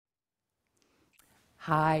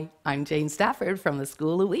Hi, I'm Jane Stafford from the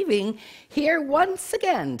School of Weaving, here once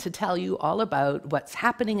again to tell you all about what's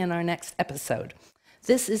happening in our next episode.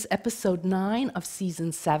 This is episode 9 of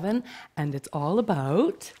season 7, and it's all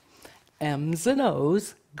about M's and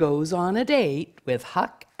O's goes on a date with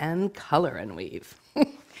Huck and Color and Weave.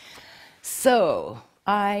 So,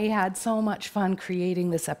 I had so much fun creating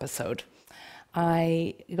this episode.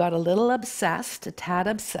 I got a little obsessed, a tad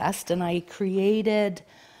obsessed, and I created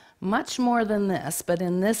much more than this, but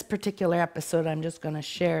in this particular episode, I'm just going to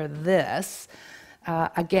share this,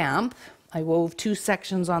 a gamp. I wove 2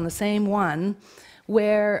 sections on the same one,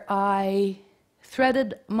 where I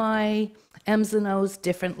threaded my M's and O's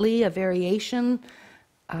differently, a variation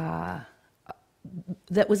that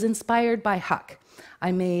was inspired by Huck.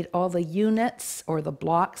 I made all the units, or the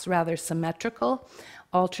blocks rather, symmetrical,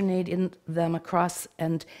 alternating them across,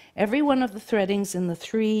 and every one of the threadings in the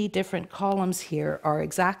 3 different columns here are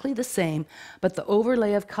exactly the same, but the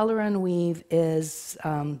overlay of Color and Weave is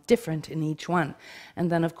different in each one.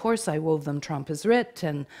 And then of course I wove them trapezoid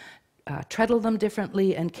and treadled them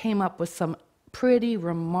differently and came up with some pretty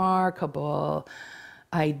remarkable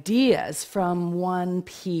ideas from one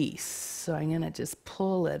piece. So I'm going to just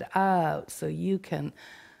pull it out so you can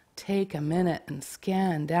take a minute and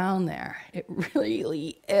scan down there. It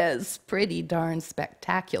really is pretty darn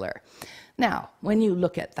spectacular. Now, when you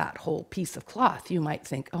look at that whole piece of cloth, you might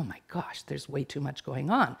think, oh my gosh, there's way too much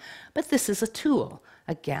going on. But this is a tool.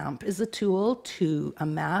 A gamp is a tool to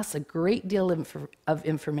amass a great deal of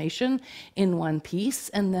information in one piece,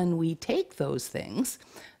 and then we take those things,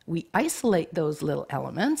 we isolate those little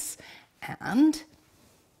elements, and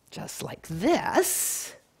just like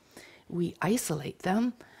this, we isolate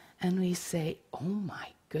them and we say, oh my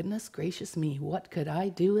goodness gracious me, what could I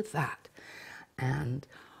do with that? And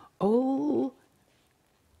oh,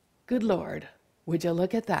 good Lord, would you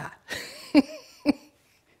look at that?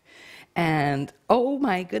 And oh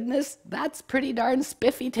my goodness, that's pretty darn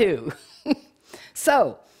spiffy too.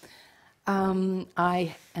 So,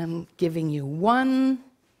 I am giving you one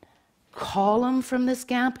column from this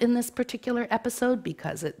gamp in this particular episode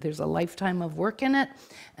because there's a lifetime of work in it,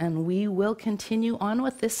 and we will continue on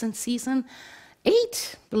with this in season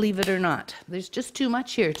 8, believe it or not. There's just too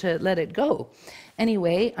much here to let it go.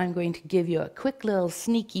 Anyway, I'm going to give you a quick little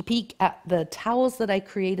sneaky peek at the towels that I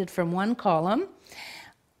created from one column.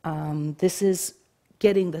 This is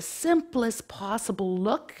getting the simplest possible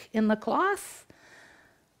look in the cloth.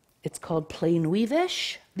 It's called plain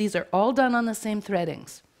weave-ish. These are all done on the same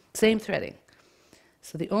threadings. Same threading.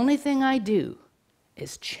 So the only thing I do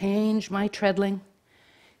is change my treadling,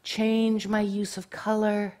 change my use of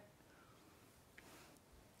color.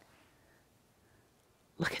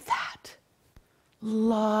 Look at that.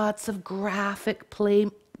 Lots of graphic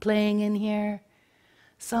playing in here.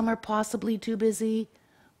 Some are possibly too busy,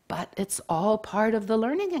 but it's all part of the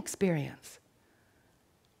learning experience.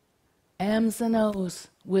 M's and O's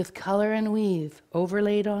with Color and Weave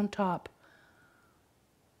overlaid on top.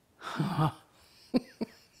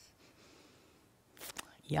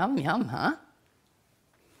 Yum, yum, huh?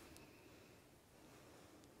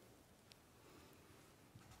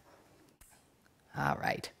 All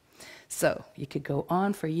right. So you could go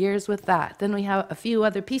on for years with that. Then we have a few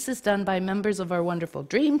other pieces done by members of our wonderful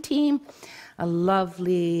dream team. A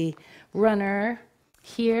lovely runner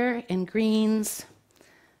here in greens.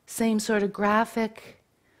 Same sort of graphic,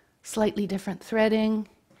 slightly different threading.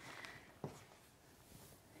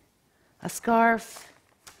 A scarf,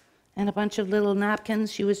 and a bunch of little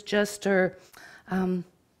napkins. She was just her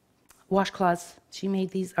washcloths. She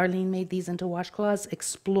made these, Arlene made these into washcloths,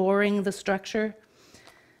 exploring the structure.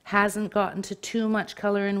 Hasn't gotten to too much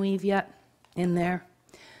Color and Weave yet in there,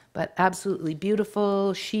 but absolutely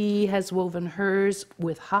beautiful. She has woven hers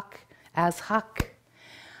with Huck, as Huck.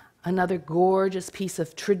 Another gorgeous piece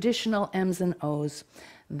of traditional M's and O's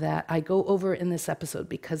that I go over in this episode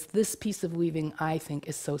because this piece of weaving I think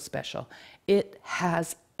is so special. It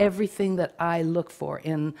has everything that I look for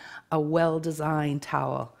in a well-designed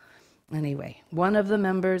towel. Anyway, one of the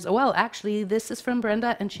members, well actually this is from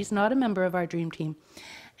Brenda and she's not a member of our dream team.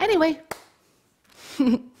 Anyway,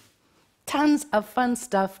 tons of fun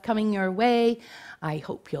stuff coming your way. I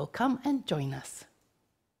hope you'll come and join us.